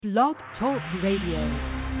Blog Talk Radio.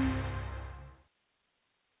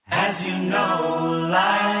 As you know,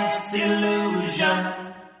 life's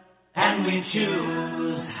illusion, and we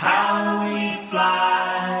choose how we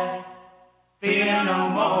fly. Fear no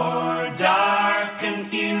more dark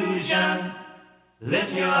confusion.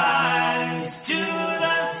 Lift your eyes to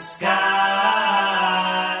the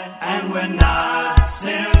sky, and we're not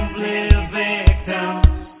simply victims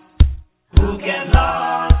who get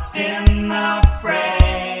lost in the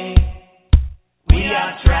fray. We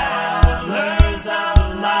are travelers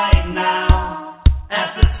of light now,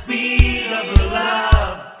 at the speed of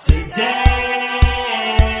love today.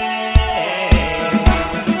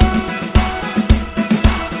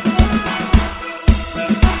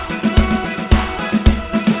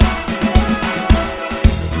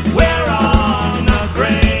 We're on a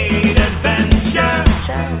great adventure.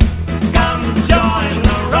 Come join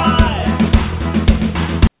the ride.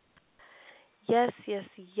 Yes, yes,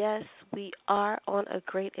 yes, we are on a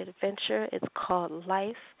great adventure. It's called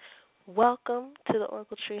Life. Welcome to the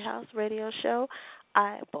Oracle Treehouse radio show.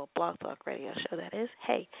 Blog Talk radio show, that is.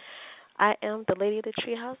 Hey, I am the lady of the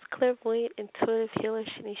Treehouse, clairvoyant, intuitive healer,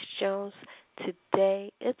 Shanice Jones.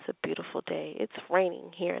 Today, it's a beautiful day. It's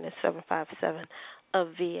raining here in the 757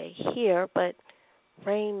 of VA here, but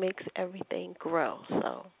rain makes everything grow,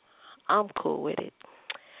 so I'm cool with it.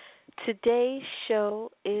 Today's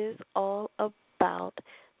show is all about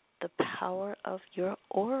the power of your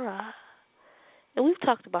aura. And we've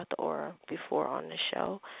talked about the aura before on the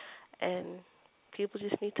show, and people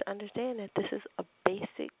just need to understand that this is a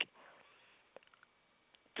basic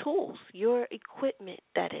tools, your equipment,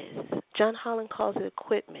 that is. John Holland calls it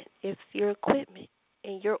equipment. It's your equipment.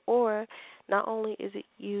 And your aura, not only is it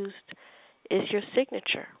used, is your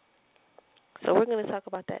signature. So we're going to talk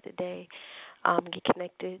about that today. Get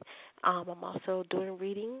connected. I'm also doing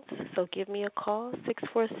readings, so give me a call.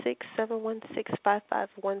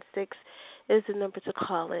 646-716-5516 is the number to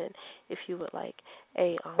call in if you would like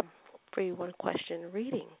a free one-question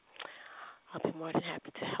reading. I'll be more than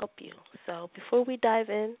happy to help you. So before we dive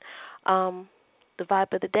in, the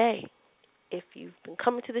vibe of the day. If you've been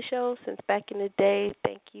coming to the show since back in the day,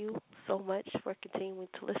 thank you so much for continuing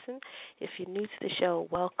to listen. If you're new to the show,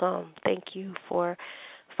 welcome. Thank you for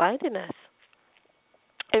finding us.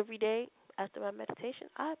 Every day after my meditation,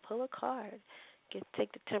 I pull a card,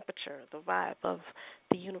 take the temperature, the vibe of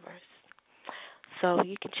the universe. So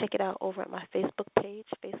you can check it out over at my Facebook page,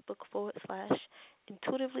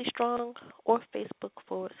 Facebook.com/Intuitively Strong or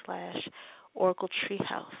Facebook.com/Oracle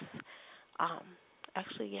Treehouse.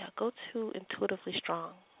 Go to Intuitively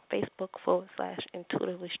Strong,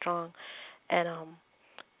 Facebook.com/Intuitively Strong, and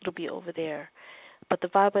it'll be over there. But the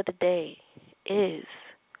vibe of the day is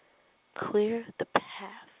clear the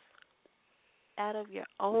path out of your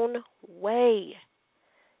own way.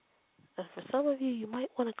 And for some of you, you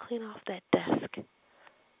might want to clean off that desk.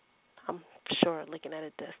 I'm sure looking at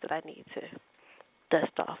a desk that I need to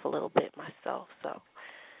dust off a little bit myself. So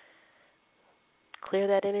clear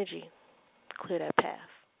that energy, clear that path.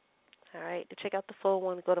 All right, to check out the full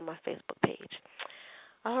one, go to my Facebook page.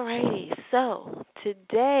 All righty, so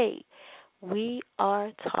today we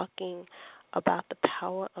are talking about the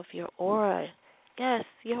power of your aura. Yes,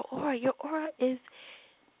 your aura. Your aura is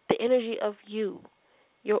the energy of you.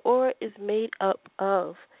 Your aura is made up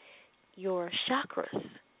of your chakras.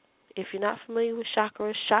 If you're not familiar with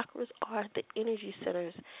chakras, chakras are the energy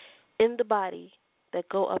centers in the body that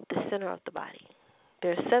go up the center of the body.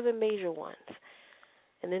 There are 7 major ones,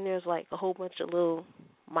 and then there's like a whole bunch of little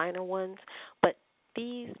minor ones. But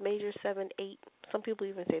these major 7, 8, some people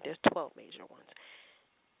even say there's 12 major ones.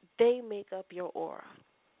 They make up your aura.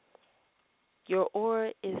 Your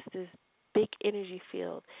aura is this big energy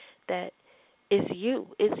field that is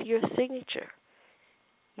you. It's your signature.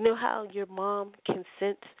 You know how your mom can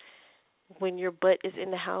sense when your butt is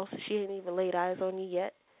in the house? She ain't even laid eyes on you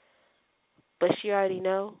yet, but she already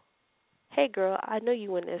know, hey, girl, I know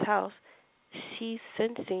you in this house. She's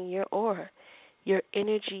sensing your aura, your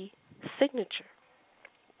energy signature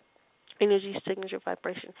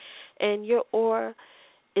vibration. And your aura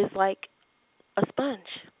is like a sponge,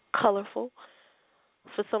 colorful.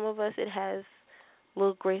 For some of us, it has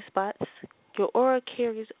little gray spots. Your aura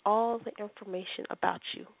carries all the information about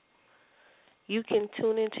you. You can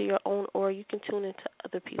tune into your own aura. You can tune into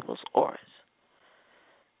other people's auras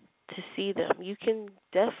to see them. You can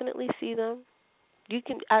definitely see them.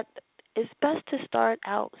 It's best to start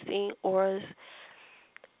out seeing auras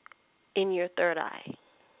in your third eye,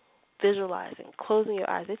 visualizing, closing your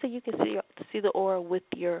eyes. They say you can see the aura with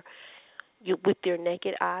your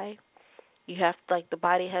naked eye. You have the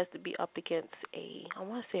body has to be up against I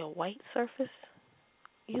want to say a white surface.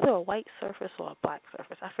 either a white surface or a black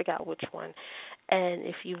surface. I forgot which one. And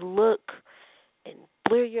if you look and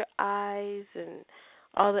blur your eyes and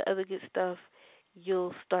all the other good stuff,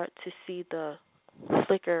 you'll start to see the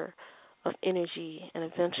flicker of energy and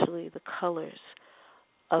eventually the colors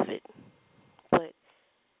of it. But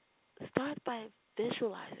start by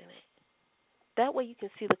visualizing it. That way you can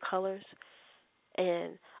see the colors,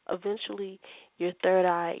 and eventually your third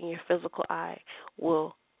eye and your physical eye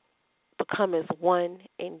will become as one,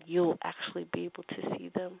 and you'll actually be able to see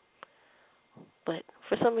them. But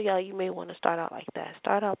for some of y'all, you may want to start out like that.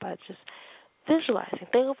 Start out by just visualizing.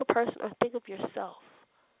 Think of a person or think of yourself.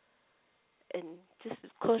 And just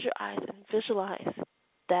close your eyes and visualize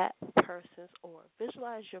that person's aura.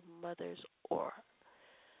 Visualize your mother's aura.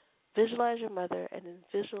 Visualize your mother and then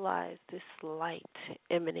visualize this light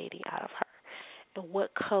emanating out of her and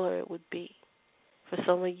what color it would be. For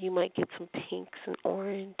some of you, might get some pinks and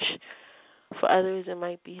orange. For others, it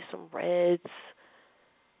might be some reds.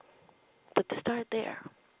 But to start there.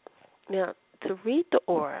 Now, to read the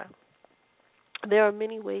aura, there are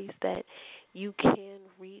many ways that you can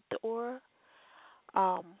read the aura.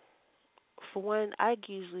 For one, I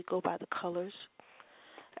usually go by the colors.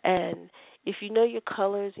 And if you know your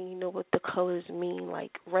colors and you know what the colors mean,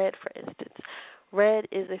 like red, for instance, red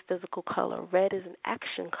is a physical color. Red is an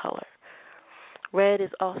action color. Red is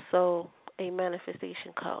also a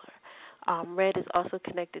manifestation color. Red is also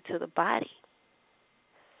connected to the body.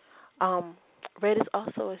 Red is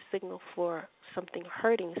also a signal for something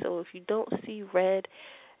hurting. So if you don't see red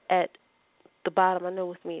at the bottom, I know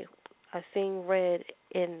with me, I've seen red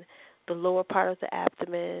in the lower part of the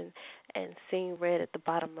abdomen and seeing red at the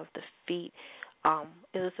bottom of the feet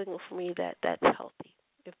is a signal for me that that's healthy.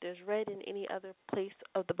 If there's red in any other place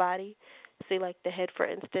of the body, say like the head, for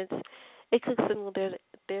instance, it could signal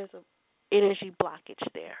there's an energy blockage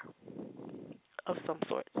there of some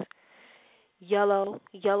sorts. Yellow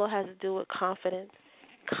has to do with confidence,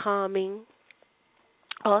 calming,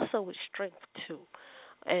 also with strength too,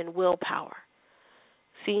 and willpower.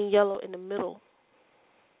 Seeing yellow in the middle,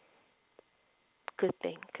 good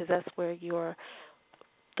thing, because that's where your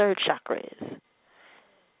third chakra is.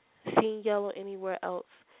 Seeing yellow anywhere else,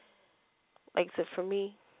 like I said, for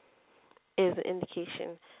me, is an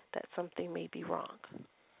indication that something may be wrong.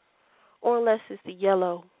 Or unless it's the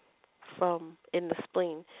yellow from in the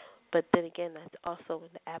spleen, but then again, that's also in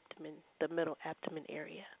the abdomen, the middle abdomen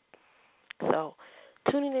area. So,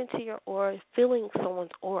 tuning into your aura, feeling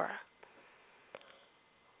someone's aura.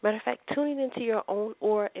 Matter of fact, tuning into your own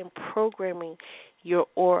aura and programming your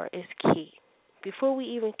aura is key. Before we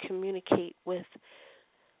even communicate with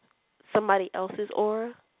somebody else's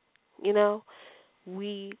aura,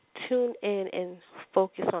 we tune in and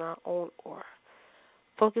focus on our own aura.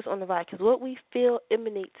 Focus on the vibe, because what we feel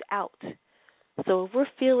emanates out. So if we're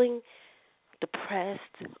feeling depressed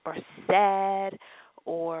or sad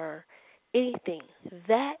or anything,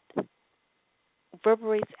 that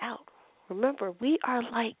reverberates out. Remember, we are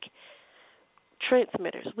like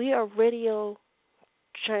transmitters. We are radio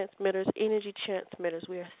transmitters, energy transmitters.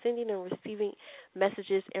 We are sending and receiving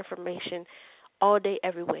messages, information all day,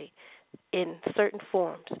 every way, in certain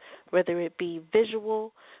forms, whether it be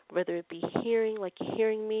visual, whether it be hearing, like you're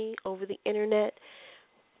hearing me over the internet,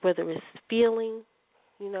 whether it's feeling,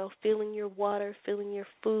 feeling your water, feeling your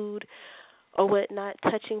food, or whatnot,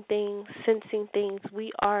 touching things, sensing things.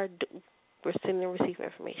 We're sending and receiving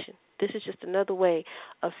information. This is just another way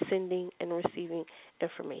of sending and receiving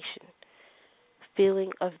information. Feeling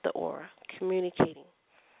of the aura, communicating.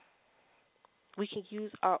 We can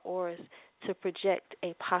use our auras to project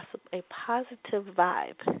a positive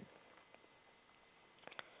vibe.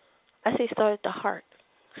 I say start at the heart.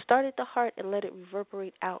 Start at the heart and let it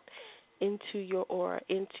reverberate out into your aura,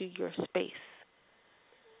 into your space.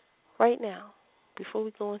 Right now, before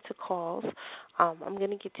we go into calls, I'm going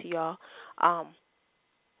to get to y'all.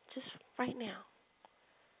 Just right now,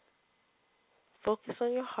 focus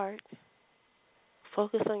on your heart.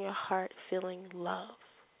 Focus on your heart feeling love.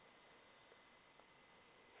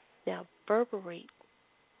 Now, vibrate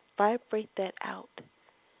that out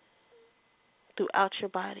throughout your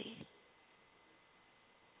body.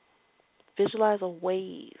 Visualize a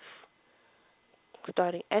wave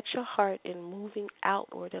starting at your heart and moving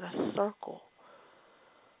outward in a circle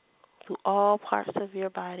through all parts of your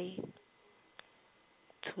body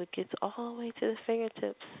till it gets all the way to the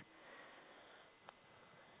fingertips,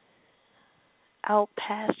 out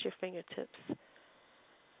past your fingertips.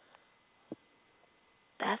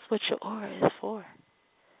 That's what your aura is for.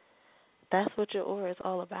 That's what your aura is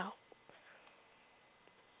all about.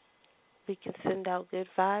 We can send out good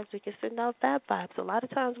vibes. We can send out bad vibes. A lot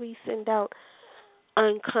of times we send out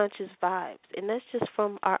unconscious vibes, and that's just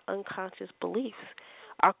from our unconscious beliefs,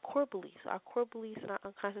 our core beliefs, and our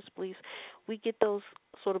unconscious beliefs. We get those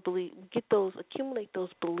sort of accumulate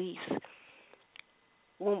those beliefs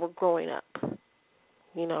when we're growing up.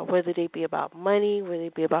 You know, whether they be about money, whether they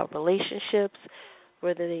be about relationships,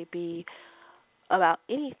 whether they be about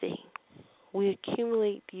anything, we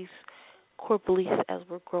accumulate these core beliefs as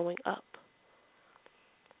we're growing up.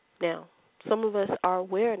 Now, some of us are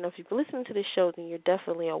aware enough. If you've been listening to this show, then you're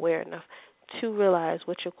definitely aware enough to realize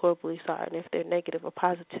what your core beliefs are, and if they're negative or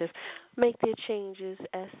positive, make their changes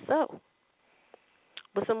as so.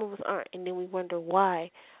 But some of us aren't, and then we wonder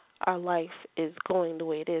why our life is going the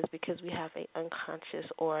way it is, because we have an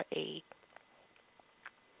unconscious or a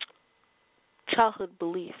childhood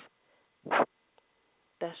belief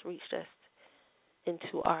that's reached us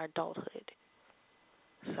into our adulthood.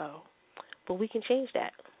 So, but we can change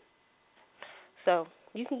that. So,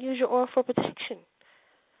 you can use your aura for protection.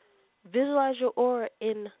 Visualize your aura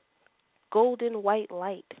in golden white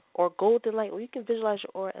light or golden light, or you can visualize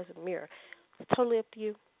your aura as a mirror. It's totally up to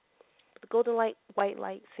you. But the golden white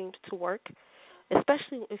light seems to work,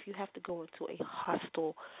 especially if you have to go into a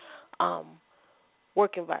hostile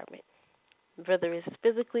work environment, whether it's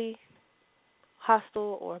physically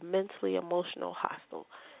hostile or mentally, emotional hostile,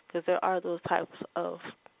 because there are those types of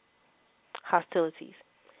hostilities.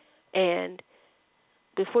 And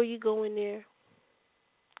before you go in there,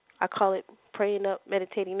 I call it praying up,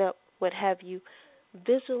 meditating up, what have you.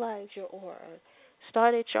 Visualize your aura.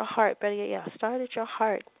 Start at your heart. Better yet, start at your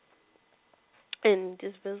heart and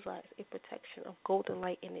just visualize a protection of golden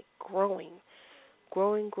light and it growing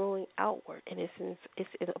outward. And it's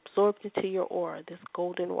absorbed into your aura, this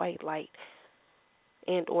golden white light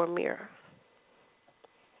and or mirror.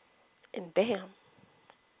 And bam,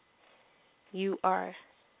 you are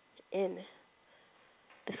in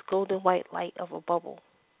this golden white light of a bubble.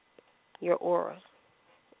 Your aura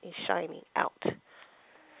is shining out.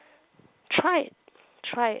 Try it.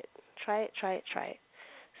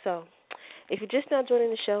 So, if you're just now joining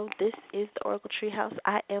the show, this is the Oracle Treehouse.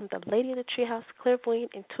 I am the Lady of the Treehouse,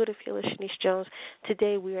 clairvoyant, intuitive healer, Shanice Jones.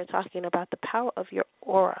 Today we are talking about the power of your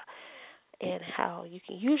aura and how you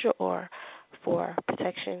can use your aura for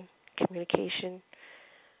protection, communication,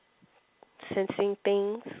 sensing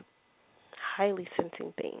things, highly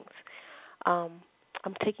sensing things.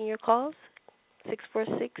 I'm taking your calls.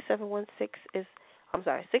 646-716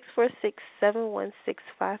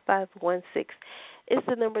 is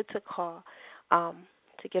the number to call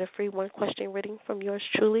to get a free one-question reading from yours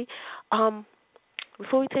truly.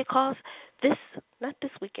 Before we take calls, not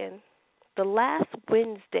this weekend, the last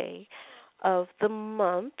Wednesday of the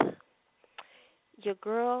month, your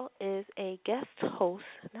girl is a guest host.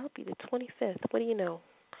 That'll be the 25th. What do you know?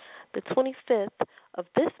 The 25th of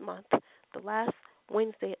this month, the last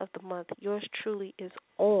Wednesday of the month, yours truly is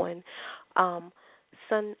on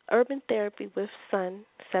Sun Urban Therapy with Sun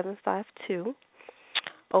 752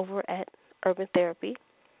 over at Urban Therapy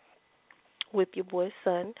with your boy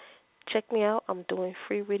Sun. Check me out. I'm doing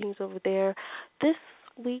free readings over there. This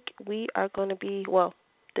week we are going to be,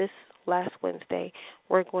 this last Wednesday,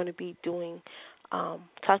 we're going to be doing,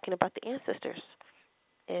 talking about the ancestors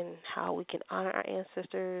and how we can honor our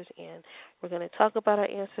ancestors, and we're going to talk about our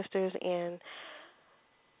ancestors, and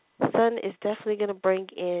Sun is definitely going to bring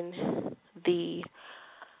in the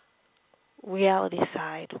reality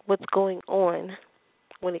side, what's going on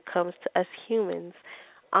when it comes to us humans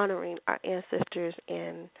honoring our ancestors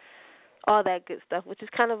and all that good stuff, which is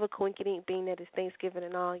kind of a coincidence being that it's Thanksgiving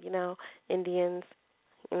and all, Indians,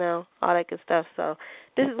 all that good stuff. So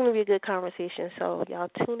this is going to be a good conversation. So y'all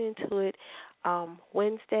tune into it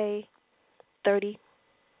Wednesday, 30,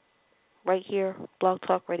 right here, Blog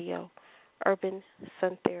Talk Radio, Urban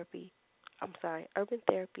Therapy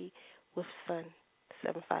with Sun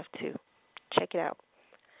 752. Check it out.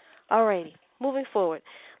 Alrighty, moving forward.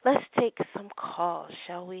 Let's take some calls,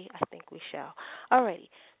 shall we? I think we shall. Alrighty.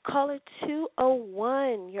 Caller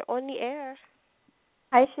 201, you're on the air.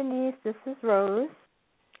 Hi, Shanice. This is Rose.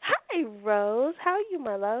 Hi, Rose. How are you,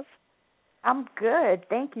 my love? I'm good.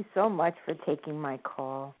 Thank you so much for taking my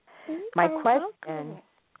call. My question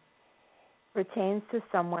pertains to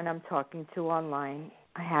someone I'm talking to online.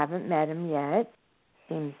 I haven't met him yet.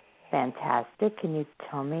 Seems fantastic. Can you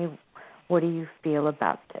tell me, what do you feel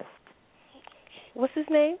about this? What's his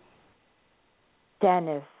name?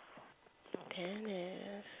 Dennis.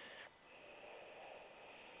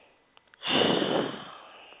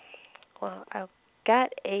 Well, I got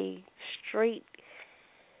a straight,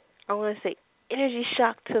 I want to say, energy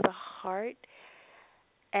shock to the heart,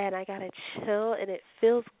 and I got a chill, and it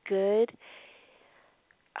feels good.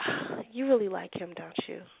 You really like him, don't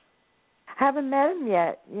you? Haven't met him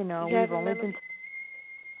yet. You We've only been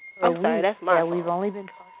for I'm a sorry, week. that's my fault. We've only been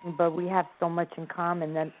talking, but we have so much in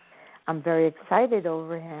common that I'm very excited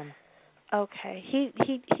over him. Okay. He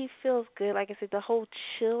feels good. Like I said, the whole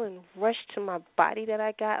chill and rush to my body that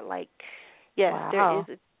I got, like, yes, Wow.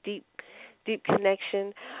 there is a deep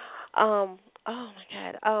connection. Oh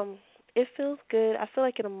my God. It feels good. I feel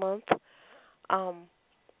like in a month,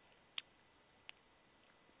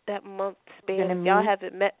 that month span, if y'all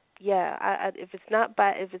haven't met, yeah, if it's not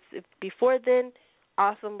by, if before then,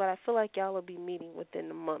 awesome, but I feel like y'all will be meeting within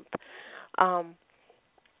the month.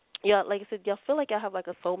 Yeah, like I said, y'all feel like y'all have like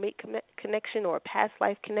a soulmate connection or a past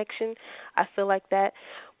life connection. I feel like that.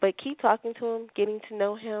 But keep talking to him, getting to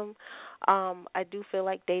know him. I do feel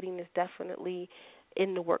like dating is definitely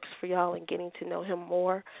in the works for y'all and getting to know him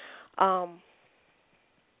more.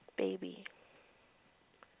 Baby.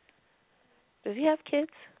 Does he have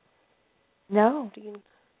kids? No.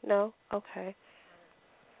 No? Okay.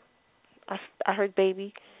 I heard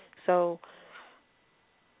baby, so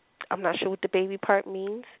I'm not sure what the baby part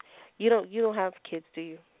means. You don't have kids, do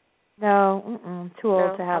you? No, too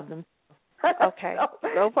old to have them. Okay,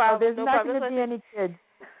 no problem. There's no not problem. going to be any kids.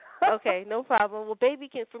 Okay, no problem. Well, baby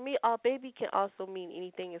can, for me, baby can also mean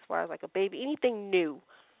anything as far as like a baby, anything new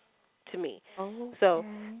to me. Okay. So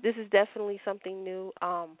this is definitely something new.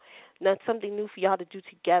 Not something new for y'all to do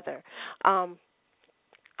together.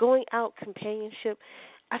 Going out, companionship.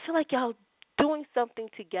 I feel like y'all doing something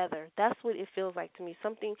together. That's what it feels like to me.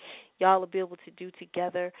 Something y'all will be able to do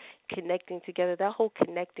together, connecting together. That whole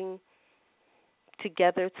connecting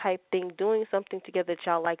together type thing, doing something together that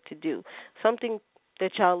y'all like to do. Something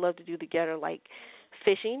that y'all love to do together, like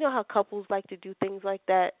fishing. You know how couples like to do things like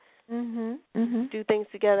that? Do things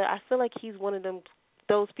together. I feel like he's one of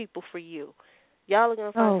those people for you. Y'all are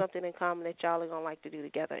going to find something in common that y'all are going to like to do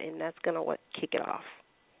together, and that's going to kick it off.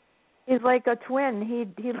 He's like a twin.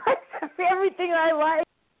 He likes everything I like.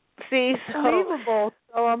 See, unbelievable.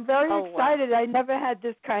 So I'm very excited. Wow. I never had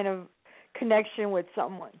this kind of connection with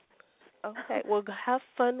someone. Okay, well, have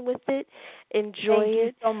fun with it. Enjoy Thank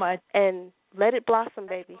you so much. And let it blossom,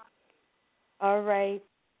 baby. All right.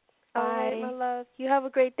 Bye. All right, my love. You have a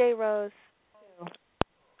great day, Rose.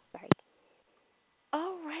 Bye.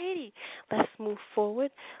 All righty. Let's move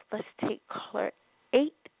forward. Let's take caller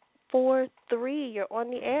 843. You're on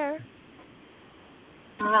the air.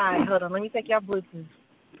 Hi, hold on. Let me take your Bluetooth.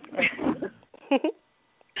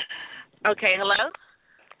 Okay, hello?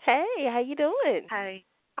 Hey, how you doing? Hi.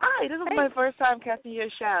 Hi, this is my first time catching your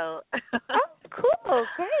show. Oh, cool.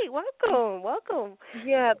 Great. Welcome.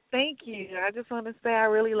 Yeah, thank you. I just want to say I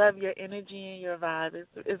really love your energy and your vibe.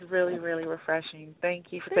 It's really, really refreshing.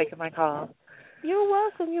 Thank you for taking my call. You're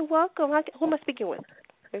welcome. Who am I speaking with?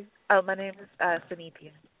 Oh, my name is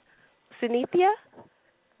Sunithia. Sunithia?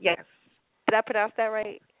 Yes. Did I pronounce that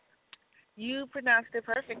right? You pronounced it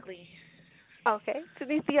perfectly. Okay.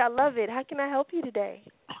 Sunithia, I love it. How can I help you today?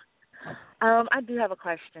 I do have a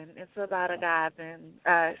question. It's about a guy I've been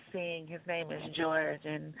seeing. His name is George,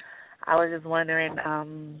 and I was just wondering,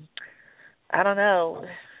 I don't know,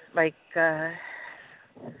 like, I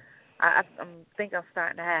think I'm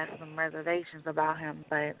starting to have some reservations about him,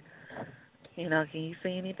 but, can you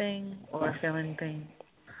see anything or feel anything?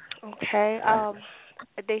 Okay.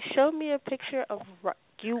 They showed me a picture of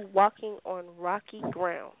you walking on rocky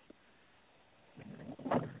ground.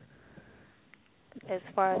 As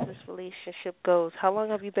far as this relationship goes, how long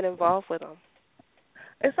have you been involved with him?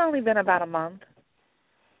 It's only been about a month.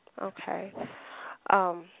 Okay.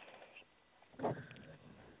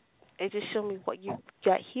 It just showed me what you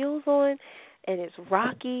got heels on, and it's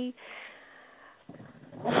rocky.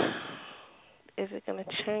 Is it going to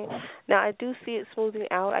change? Now, I do see it smoothing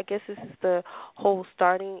out. I guess this is the whole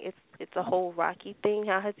starting. It's a whole rocky thing.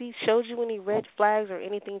 Now, has he showed you any red flags or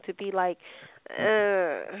anything to be like,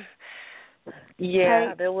 Yeah,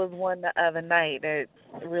 type? there was one the other night that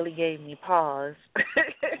really gave me pause.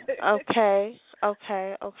 Okay.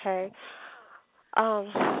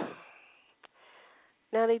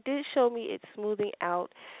 Now, they did show me it's smoothing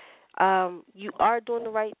out. You are doing the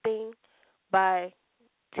right thing by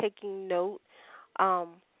taking note.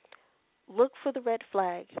 Look for the red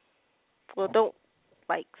flag. Well, don't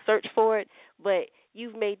search for it, but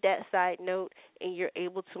you've made that side note and you're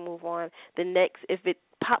able to move on. The next, if it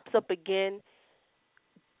pops up again,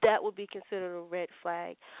 that would be considered a red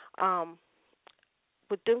flag.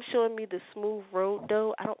 With them showing me the smooth road,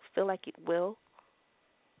 though, I don't feel like it will.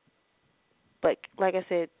 But like I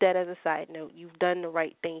said, that as a side note, you've done the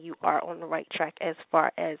right thing. You are on the right track as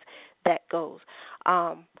far as that goes.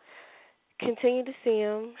 Continue to see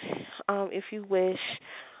him if you wish.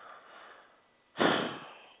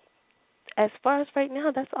 As far as right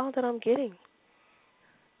now, that's all that I'm getting.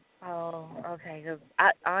 Oh, okay. Because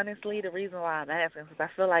honestly, the reason why I'm asking is because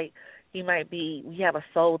I feel like we have a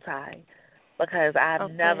soul tie, because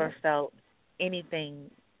I've never felt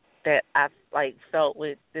anything that I've felt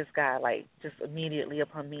with this guy just immediately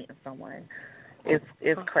upon meeting someone.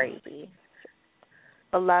 It's crazy.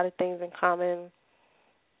 A lot of things in common,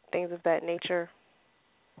 things of that nature.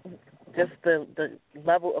 Just the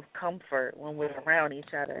level of comfort when we're around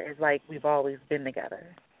each other is like we've always been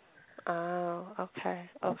together. Oh, okay.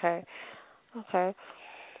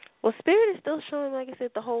 Well, Spirit is still showing, like I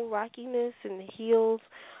said, the whole rockiness and the heels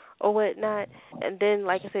or whatnot, and then,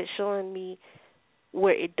 like I said, showing me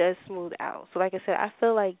where it does smooth out. So, like I said, I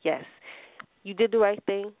feel like, yes, you did the right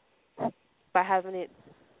thing by having it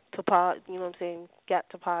to pause, you know what I'm saying, got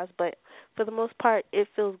to pause, but for the most part, it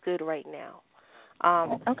feels good right now.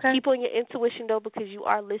 Keep on your intuition, though, because you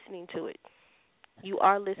are listening to it. You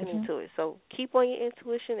are listening to it. So keep on your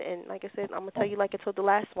intuition, and like I said, I'm going to tell you like I told the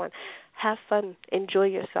last one, have fun. Enjoy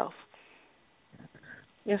yourself.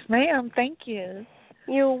 Yes, ma'am. Thank you.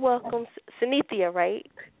 You're welcome. Sanithia, right?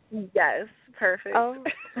 Yes, perfect. All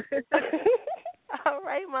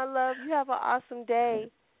right, my love. You have an awesome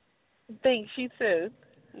day. Thanks, you too.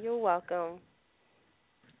 You're welcome.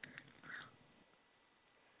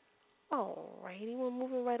 All righty, we're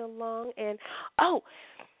moving right along. And,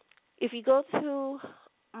 if you go to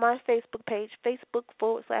my Facebook page,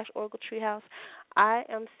 Facebook.com/Oracle Treehouse, I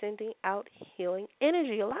am sending out healing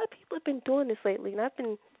energy. A lot of people have been doing this lately, and I've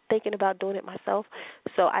been thinking about doing it myself.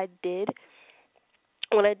 So I did.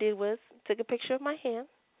 What I did was took a picture of my hand,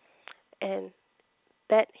 and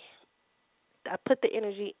I put the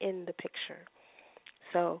energy in the picture.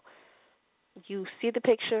 So you see the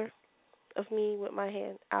picture of me with my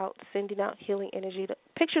hand out, sending out healing energy. The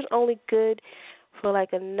picture's only good for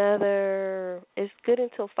it's good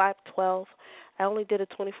until 5/12. I only did a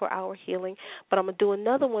 24-hour healing, but I'm going to do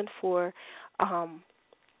another one for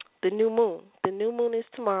the new moon. The new moon is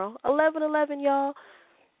tomorrow, 11/11, y'all.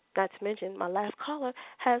 Not to mention, my last caller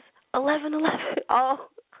has 11/11, all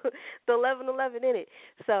the 11/11 in it.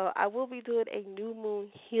 So I will be doing a new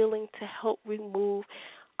moon healing to help remove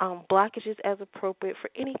blockages as appropriate for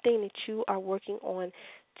anything that you are working on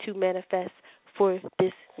to manifest for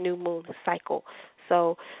this new moon cycle.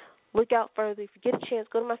 So look out further. If you get a chance,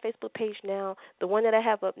 go to my Facebook page now. The one that I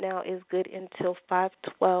have up now is good until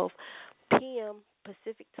 5:12 p.m.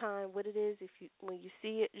 Pacific time. What it is, when you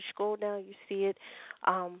see it, you scroll down, you see it.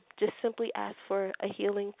 Just simply ask for a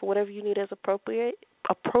healing for whatever you need as appropriate.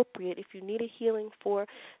 If you need a healing for,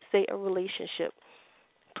 say, a relationship,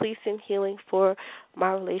 please send healing for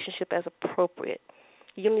my relationship as appropriate.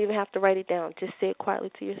 You don't even have to write it down. Just say it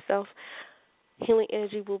quietly to yourself. Healing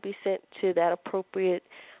energy will be sent to that appropriate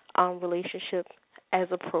relationship as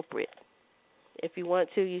appropriate. If you want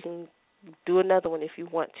to, you can do another one if you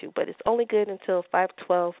want to, but it's only good until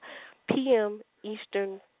 5:12 p.m.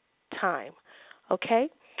 Eastern time. Okay?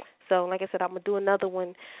 So, like I said, I'm gonna do another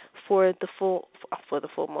one for the full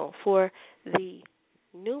moon, for the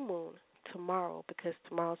new moon tomorrow, because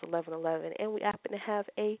tomorrow's 11/11, and we happen to have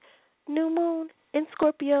a new moon in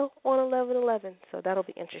Scorpio on 11/11, so that'll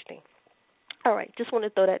be interesting. All right, just want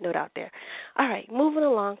to throw that note out there. All right, moving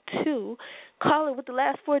along to calling with the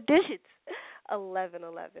last four digits,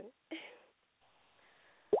 11/11.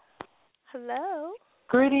 Hello.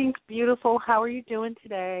 Greetings, beautiful. How are you doing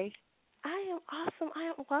today? I am awesome.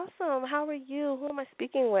 How are you? Who am I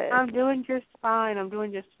speaking with? I'm doing just fine.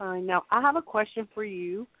 Now, I have a question for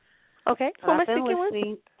you. Okay. Who am I speaking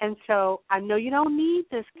with? And so I know you don't need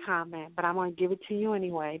this comment, but I'm going to give it to you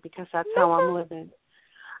anyway because that's how I'm living.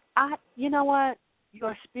 You know what?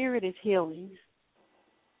 Your spirit is healing.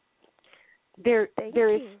 There's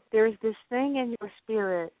this thing in your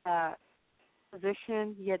spirit that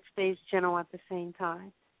position yet stays gentle at the same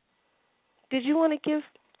time. Did you want to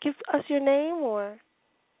give us your name or?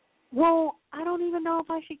 Well, I don't even know if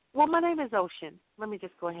I should. Well, my name is Ocean. Let me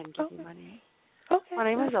just go ahead and give you my name. Okay. My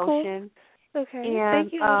name is Ocean. Cool. Okay. And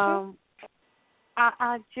thank you, Ocean.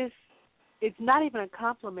 I just, it's not even a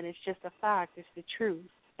compliment. It's just a fact. It's the truth.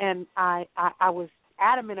 And I was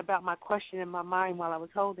adamant about my question in my mind while I was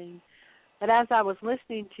holding. But as I was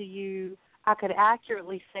listening to you, I could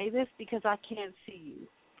accurately say this because I can't see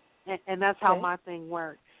you. And that's how my thing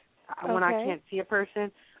works. When I can't see a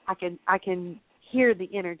person, I can hear the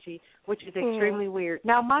energy, which is extremely weird.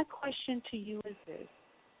 Now, my question to you is this.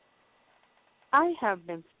 I have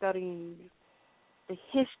been studying the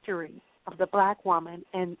history of the black woman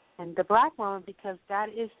and the black woman because that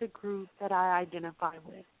is the group that I identify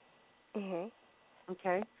with. Mm-hmm.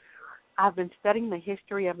 Okay? I've been studying the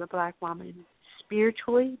history of the black woman.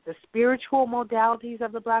 spiritually, the spiritual modalities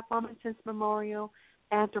of the Black woman since memorial,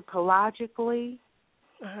 anthropologically,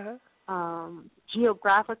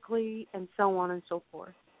 geographically, and so on and so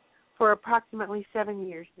forth, for approximately 7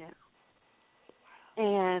 years now.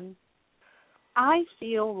 And I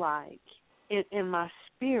feel like in my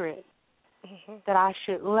spirit that I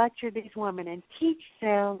should lecture these women and teach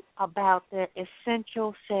them about their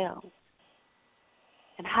essential selves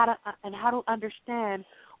and how to understand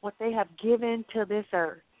what they have given to this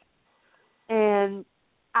earth. And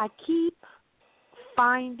I keep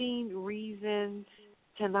finding reasons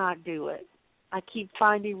to not do it. I keep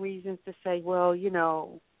finding reasons to say, well, you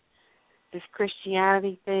know, this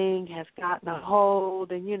Christianity thing has gotten a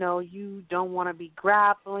hold and, you know, you don't want to be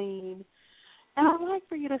grappling. And I'd like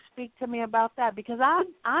for you to speak to me about that because I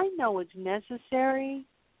know it's necessary,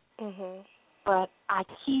 but I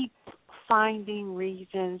keep finding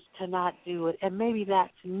reasons to not do it. And maybe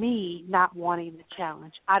that's me not wanting the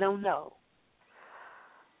challenge. I don't know.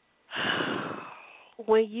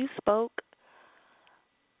 When you spoke,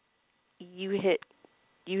 you hit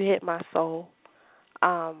my soul.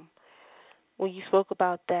 When you spoke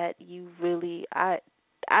about that, you really I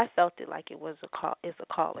felt it like it was it's a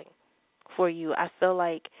calling for you. I feel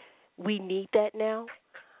like we need that now.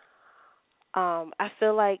 I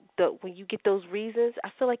feel like when you get those reasons, I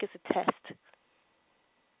feel like it's a test.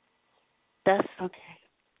 That's okay.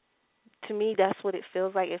 To me, that's what it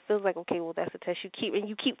feels like. It feels like, okay, well, that's a test. You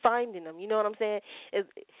keep finding them. You know what I'm saying?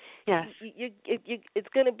 Yes. It's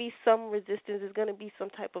going to be some resistance. It's going to be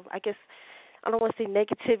some type of, I guess, I don't want to say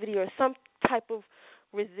negativity or some type of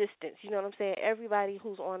resistance. You know what I'm saying? Everybody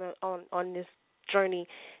who's on this journey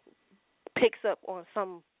picks up on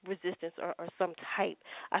some resistance or some type.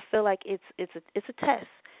 I feel like it's a test.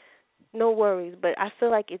 No worries, but I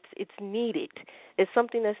feel like it's needed. It's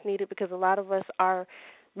something that's needed because a lot of us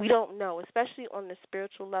we don't know, especially on the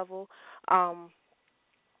spiritual level. You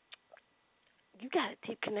got a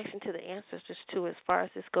deep connection to the ancestors too, as far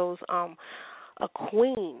as this goes. A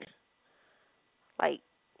queen, like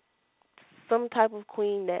some type of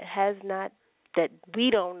queen that we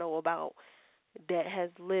don't know about, that has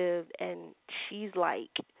lived, and she's like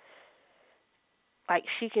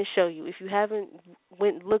she can show you. If you haven't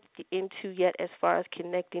looked into yet as far as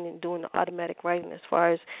connecting and doing the automatic writing, as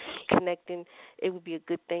far as connecting, it would be a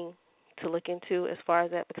good thing to look into as far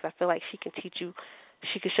as that, because I feel like she can teach you,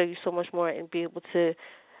 she can show you so much more and be able to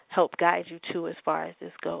help guide you too as far as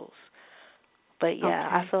this goes. But yeah,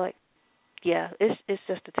 okay. I feel like, it's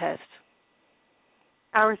just a test.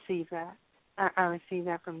 I receive that. I receive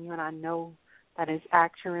that from you, and I know that it's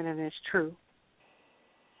accurate and it's true.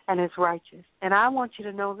 And it's righteous. And I want you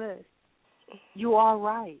to know this. You are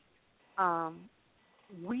right.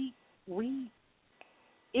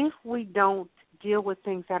 If we don't deal with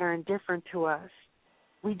things that are indifferent to us,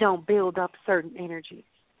 we don't build up certain energies.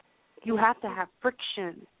 You have to have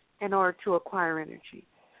friction in order to acquire energy.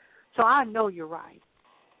 So I know you're right.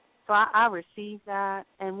 So I receive that.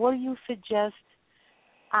 And what do you suggest?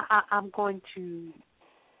 I'm going to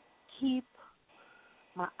keep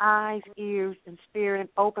my eyes, ears, and spirit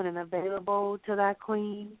open and available to that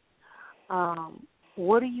queen.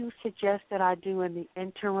 What do you suggest that I do in the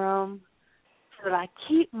interim so that I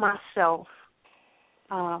keep myself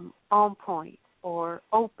on point or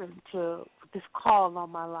open to this call on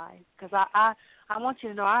my life? Because I want you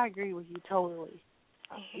to know I agree with you totally.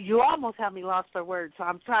 You almost have me lost for words, so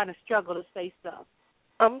I'm trying to struggle to say stuff.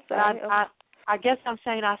 I'm sorry. I guess I'm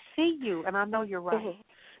saying I see you, and I know you're right. Mm-hmm.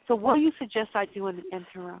 So what do you suggest I do in the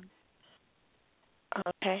interim?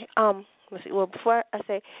 Okay. Let's see. Well, before I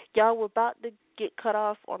say, y'all, we're about to get cut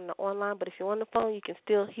off on the online, but if you're on the phone, you can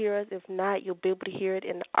still hear us. If not, you'll be able to hear it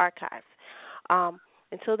in the archives.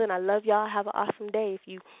 Until then, I love y'all. Have an awesome day if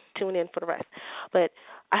you tune in for the rest. But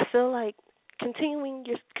I feel like continue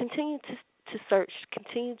to search,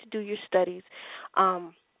 continue to do your studies.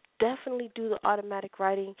 Definitely do the automatic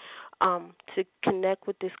writing to connect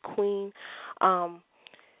with this queen.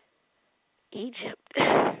 Egypt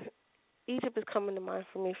is coming to mind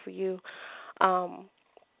for me, for you.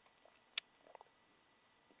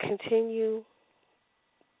 Continue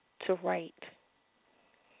to write.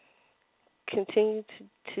 Continue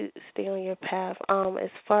to stay on your path.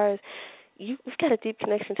 As far as you've got a deep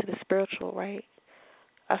connection to the spiritual, right?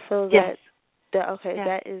 I feel yes.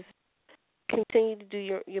 that is. Continue to do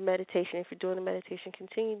your meditation. If you're doing a meditation,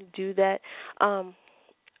 continue to do that.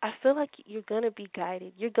 I feel like you're gonna be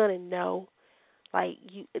guided. You're gonna know, like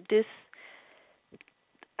this.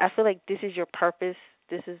 I feel like this is your purpose.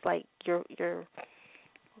 This is like you're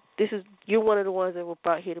one of the ones that were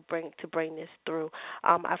brought here to bring this through.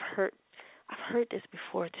 I've heard this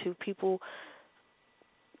before too. People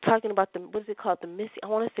talking about what is it called? The missing. I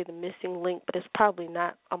want to say the missing link, but it's probably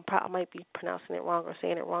not. I might be pronouncing it wrong or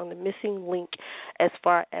saying it wrong. The missing link, as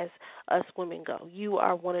far as us women go, you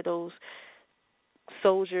are one of those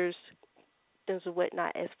soldiers, things and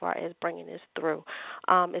whatnot, as far as bringing this through,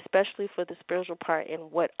 especially for the spiritual part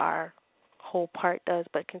and what our whole part does.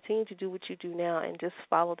 But continue to do what you do now and just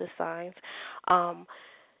follow the signs.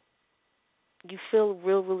 You feel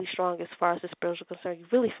really strong as far as the spiritual concern. You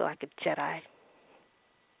really feel like a Jedi.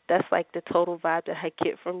 That's like the total vibe that I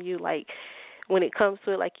get from you. Like when it comes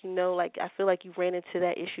to it, like, you know, like I feel like you ran into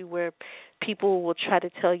that issue where people will try to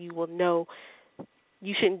tell you, well, no,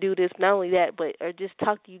 you shouldn't do this. Not only that, but or just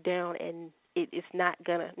talk you down, and it's not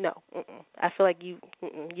gonna. No, I feel like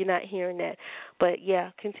you're not hearing that. But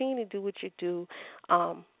yeah, continue to do what you do,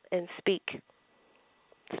 and speak,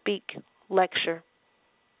 lecture.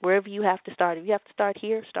 Wherever you have to start. If you have to start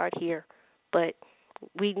here, start here. But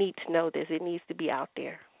we need to know this. It needs to be out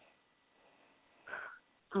there.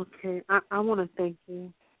 Okay. I want to thank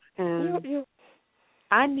you. And you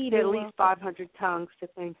I need at least 500 tongues to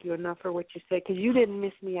thank you enough for what you said, because you didn't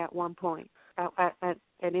miss me at one point, at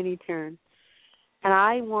any turn. And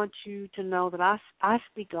I want you to know that I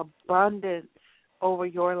speak abundance over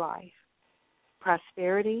your life,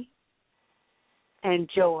 prosperity, and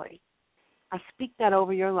joy. I speak that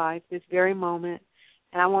over your life this very moment,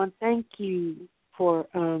 and I want to thank you for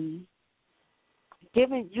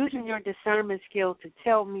using your discernment skill to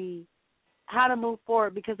tell me how to move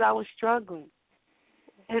forward, because I was struggling.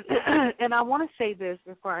 And I want to say this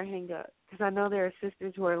before I hang up, because I know there are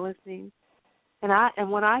sisters who are listening,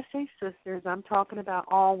 and when I say sisters, I'm talking about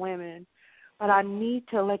all women, but I need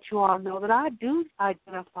to let you all know that I do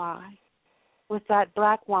identify with that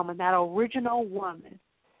black woman, that original woman.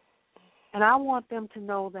 And I want them to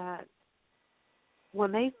know that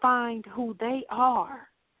when they find who they are,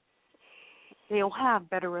 they'll have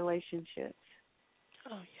better relationships.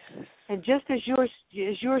 Oh, yes. And just as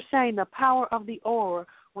you're saying, the power of the aura,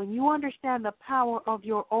 when you understand the power of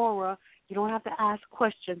your aura, you don't have to ask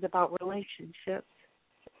questions about relationships.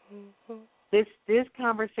 Mm-hmm. This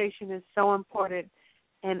conversation is so important.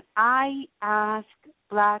 And I ask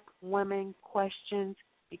black women questions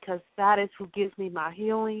because that is who gives me my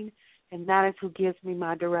healing, and that is who gives me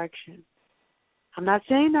my direction. I'm not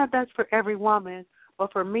saying that that's for every woman,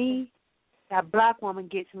 but for me, that black woman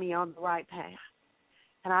gets me on the right path.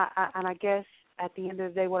 And I guess at the end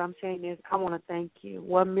of the day, what I'm saying is I want to thank you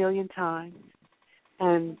 1,000,000 times.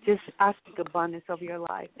 And just I speak abundance over your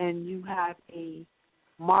life. And you have a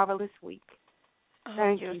marvelous week.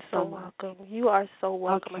 Thank you so much. Welcome. You are so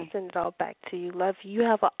welcome. Okay. I send it all back to you. Love you. You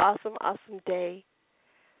have an awesome day.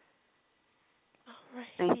 All right.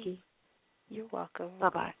 Thank you. You're welcome.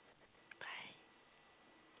 Bye-bye.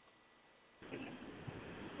 Bye.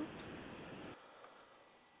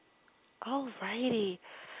 All righty.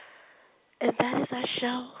 And that is our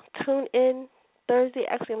show. Tune in Thursday.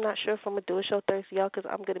 Actually, I'm not sure if I'm going to do a show Thursday, y'all, because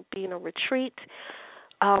I'm going to be in a retreat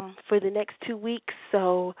for the next 2 weeks.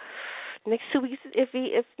 So next 2 weeks is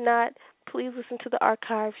iffy. If not, please listen to the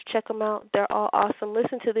archives. Check them out. They're all awesome.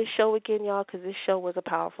 Listen to this show again, y'all, because this show was a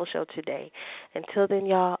powerful show today. Until then,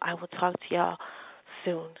 y'all, I will talk to y'all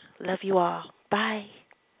soon. Love you all. Bye.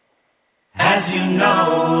 As you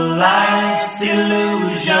know, life's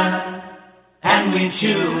illusion, and we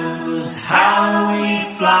choose how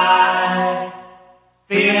we fly.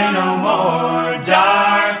 Fear no more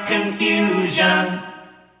dark confusion.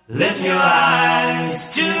 Lift your eyes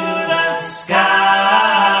to the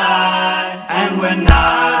sky, and we're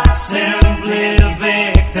not